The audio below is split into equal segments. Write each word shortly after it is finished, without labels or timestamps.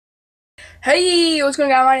Hey, what's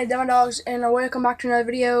going on? My name is Demon Dogs, and welcome back to another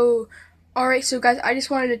video. Alright, so guys, I just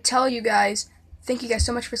wanted to tell you guys, thank you guys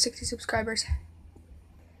so much for 60 subscribers.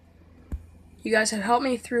 You guys have helped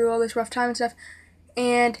me through all this rough time and stuff.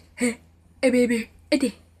 And, hey, baby,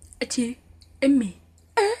 and me.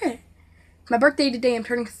 My birthday today, I'm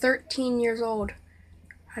turning 13 years old.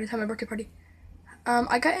 I just had my birthday party.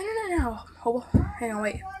 I got internet now. Hold on, hang on,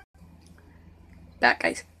 wait. Back,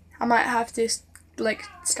 guys. I might have to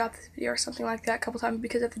stop this video or something like that a couple times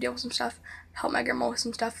because I have to deal with some stuff, help my grandma with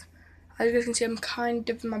some stuff. As you guys can see, I'm kind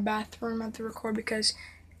of in my bathroom at the record because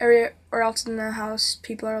everywhere else in the house,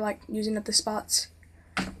 people are like using up the spots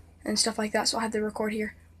and stuff like that, so I have to record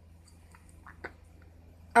here.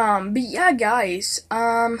 But yeah, guys,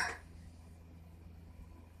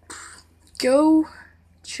 go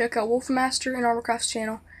check out WolfMaster and ArmoredCraft's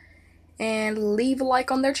channel and leave a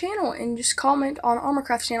like on their channel and just comment on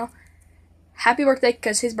ArmoredCraft's channel. Happy birthday,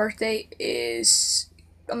 because his birthday is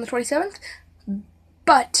on the 27th,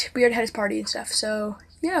 but we already had his party and stuff, so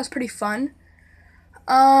yeah, it was pretty fun.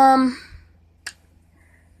 Put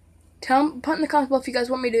in the comments below if you guys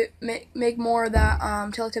want me to make more of that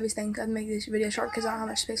Teletubbies thing. I'd make this video short because I don't have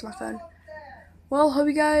much space on my phone. Well, hope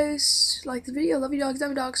you guys like the video. Love you dogs,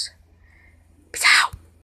 love you dogs.